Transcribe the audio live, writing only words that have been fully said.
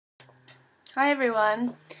Hi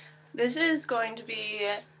everyone. This is going to be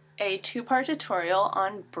a two-part tutorial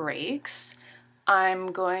on brakes.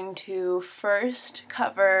 I'm going to first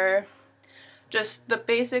cover just the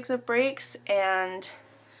basics of brakes and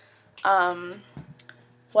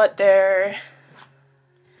what they're,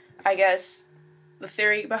 the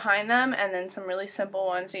theory behind them, and then some really simple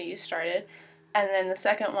ones to get you started. And then the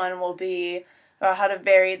second one will be about how to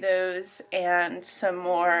vary those and some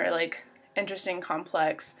more interesting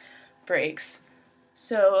complex brakes.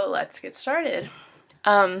 So let's get started.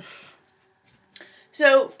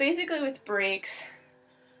 So basically with brakes,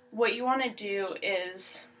 what you want to do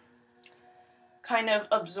is kind of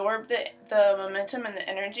absorb the momentum and the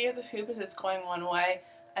energy of the hoop as it's going one way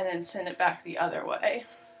and then send it back the other way.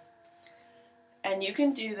 And you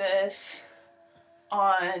can do this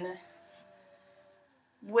on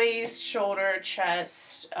waist, shoulder,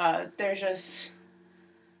 chest. There's just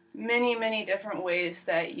many different ways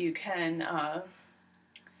that you can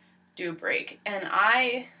do a brake. And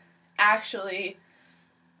I actually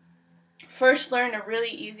first learned a really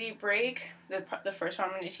easy brake, the first one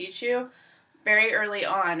I'm going to teach you, very early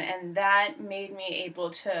on, and that made me able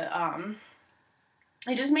to,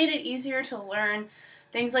 it just made it easier to learn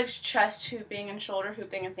things like chest hooping and shoulder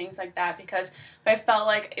hooping and things like that, because if I felt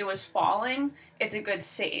like it was falling, it's a good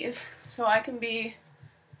save. So I can be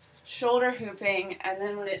shoulder hooping, and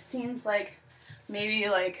then when it seems like maybe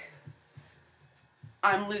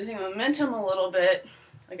I'm losing momentum a little bit,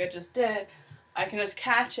 like I just did, I can just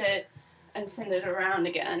catch it and send it around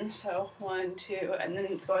again. So 1, 2, and then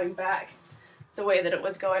it's going back the way that it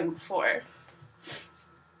was going before.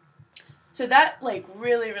 So that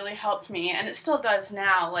really helped me, and it still does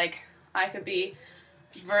now. Like, I could be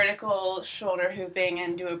vertical shoulder hooping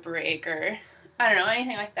and do a brake, or I don't know,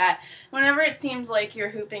 anything like that. Whenever it seems like your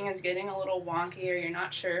hooping is getting a little wonky or you're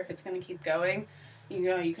not sure if it's going to keep going,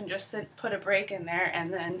 you can just put a brake in there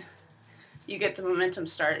and then you get the momentum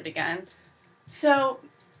started again. So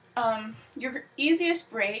your easiest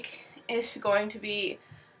brake is going to be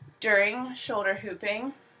during shoulder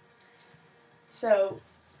hooping. So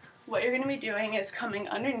what you're going to be doing is coming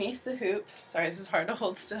underneath the hoop. Sorry, this is hard to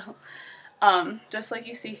hold still. Just like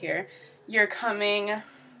you see here, you're coming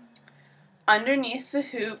underneath the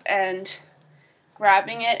hoop and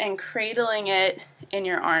grabbing it and cradling it in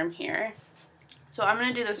your arm here. So I'm going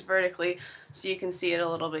to do this vertically so you can see it a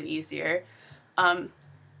little bit easier.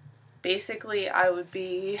 Basically, I would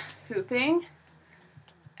be hooping,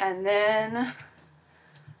 and then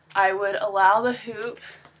I would allow the hoop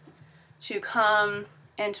to come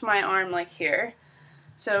into my arm like here.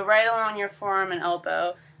 So right along your forearm and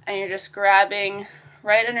elbow, and you're just grabbing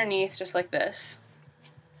right underneath just like this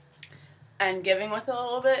and giving with it a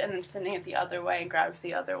little bit and then sending it the other way and grab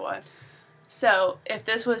the other one. So if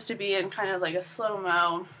this was to be in kind of like a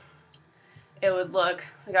slow-mo, it would look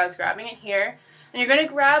like I was grabbing it here. And you're going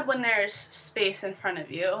to grab when there's space in front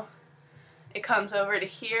of you. It comes over to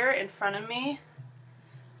here in front of me,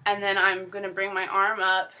 and then I'm going to bring my arm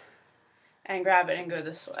up and grab it and go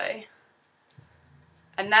this way.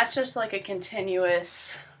 And that's just like a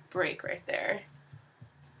continuous brake right there.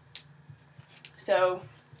 So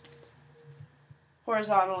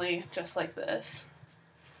horizontally, just like this.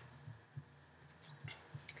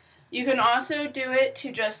 You can also do it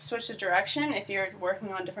to just switch the direction if you're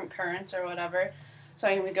working on different currents or whatever. So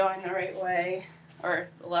I can be going the right way, or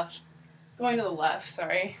the left, going to the left,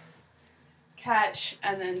 sorry. Catch,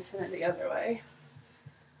 and then send it the other way.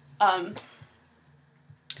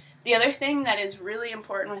 The other thing that is really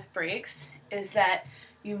important with brakes is that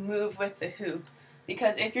you move with the hoop.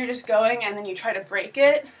 Because if you're just going and then you try to brake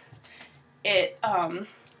it, it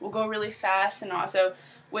will go really fast, and also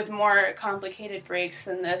with more complicated brakes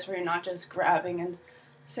than this, where you're not just grabbing and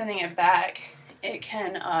sending it back, it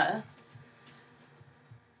can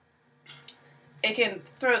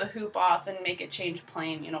throw the hoop off and make it change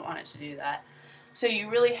plane. You don't want it to do that. So you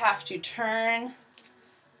really have to turn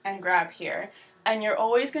and grab here. And you're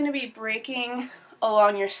always going to be braking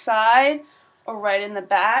along your side or right in the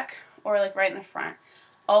back or like right in the front.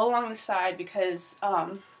 All along the side, because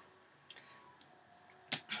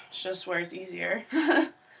it's just where it's easier.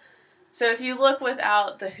 So if you look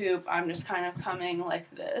without the hoop, I'm just kind of coming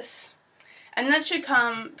like this. And that should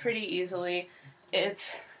come pretty easily.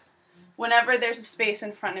 It's whenever there's a space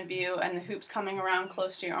in front of you and the hoop's coming around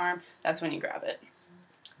close to your arm, that's when you grab it.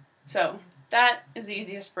 So that is the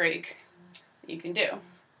easiest brake that you can do.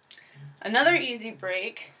 Another easy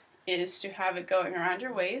brake is to have it going around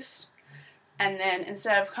your waist, and then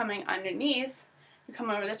instead of coming underneath, you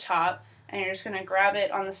come over the top, and you're just going to grab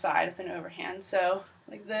it on the side with an overhand. So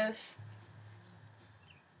like this.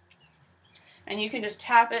 And you can just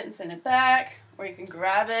tap it and send it back, or you can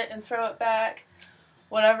grab it and throw it back.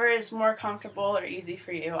 Whatever is more comfortable or easy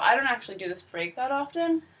for you. I don't actually do this break that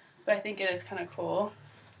often, but I think it is kind of cool.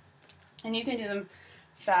 And you can do them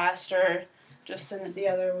fast or just send it the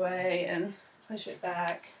other way and push it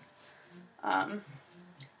back.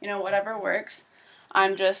 You know, whatever works.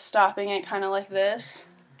 I'm just stopping it kind of like this,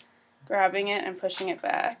 grabbing it and pushing it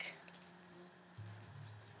back.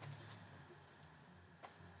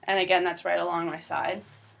 And again, that's right along my side.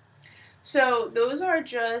 So those are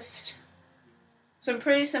just some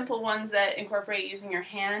pretty simple ones that incorporate using your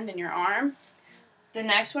hand and your arm. The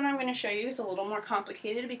next one I'm going to show you is a little more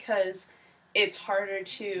complicated because it's harder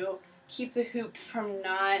to keep the hoop from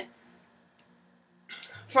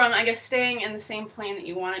I guess, staying in the same plane that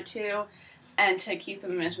you want it to, and to keep the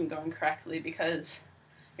momentum going correctly because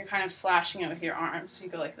you're kind of slashing it with your arms. So you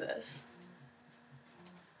go like this.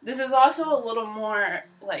 This is also a little more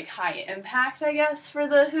like high impact, I guess, for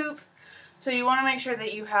the hoop. So you want to make sure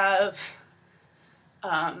that you have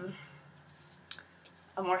a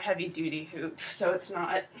more heavy duty hoop so it's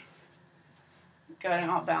not getting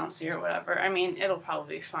all bouncy or whatever. I mean, it'll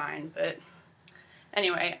probably be fine, but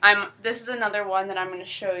anyway, this is another one that I'm going to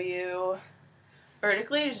show you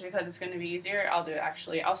vertically just because it's going to be easier.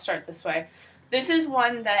 I'll start this way. This is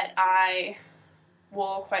one that I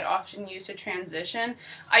will quite often use to transition.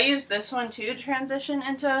 I use this one too to transition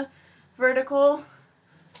into vertical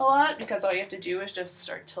a lot because all you have to do is just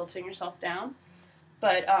start tilting yourself down.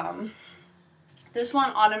 But this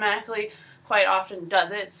one automatically quite often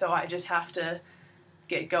does it, so I just have to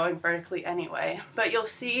get going vertically anyway. But you'll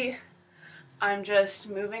see I'm just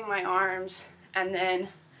moving my arms and then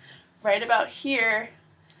right about here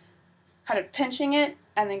kind of pinching it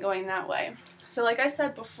and then going that way. So like I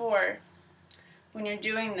said before, when you're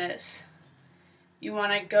doing this, you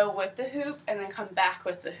want to go with the hoop and then come back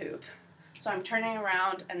with the hoop. So I'm turning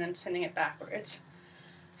around and then sending it backwards.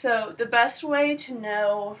 So the best way to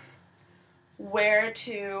know where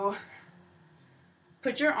to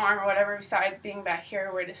put your arm or whatever besides being back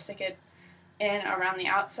here, where to stick it in around the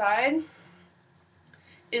outside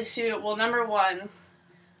is to, well, number one,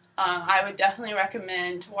 I would definitely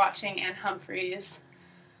recommend watching Humphrey's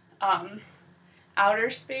outer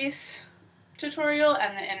space tutorial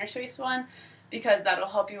and the inner space one because that'll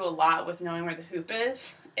help you a lot with knowing where the hoop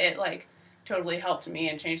is. It like totally helped me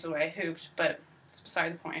and changed the way I hooped, but it's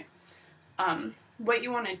beside the point. What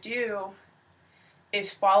you want to do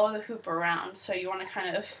is follow the hoop around. So you want to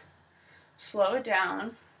kind of slow it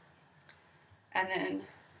down and then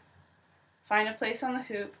find a place on the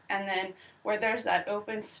hoop, and then where there's that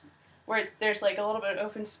there's like a little bit of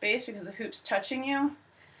open space because the hoop's touching you,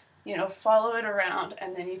 you know, follow it around,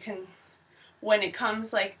 and then you can, when it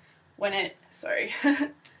comes like, sorry.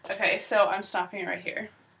 Okay, so I'm stopping it right here.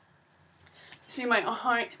 See, my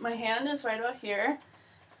hand is right about here,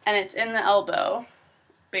 and it's in the elbow,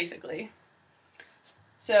 basically.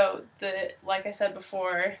 So like I said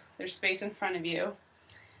before, there's space in front of you,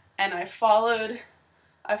 and I followed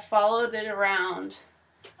it around.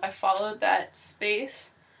 I followed that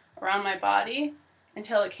space around my body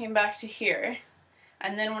until it came back to here.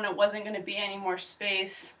 And then when it wasn't going to be any more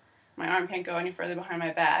space, my arm can't go any further behind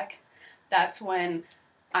my back, that's when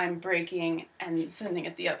I'm breaking and sending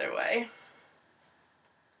it the other way.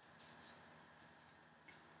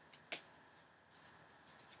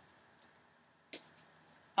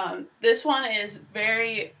 This one is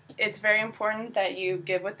it's very important that you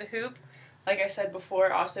give with the hoop, like I said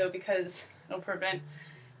before, also because it'll prevent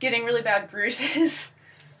getting really bad bruises.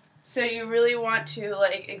 So you really want to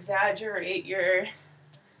like exaggerate your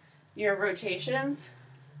rotations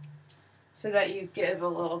so that you give a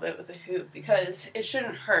little bit with the hoop because it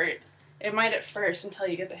shouldn't hurt. It might at first until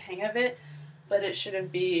you get the hang of it, but it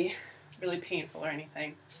shouldn't be really painful or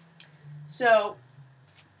anything. So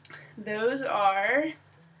those are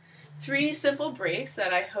 3 simple breaks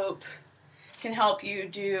that I hope can help you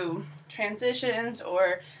do transitions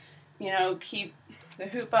or, you know, keep the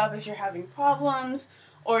hoop up if you're having problems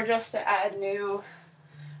or just to add new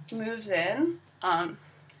moves in.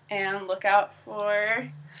 And look out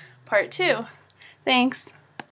for part 2. Thanks.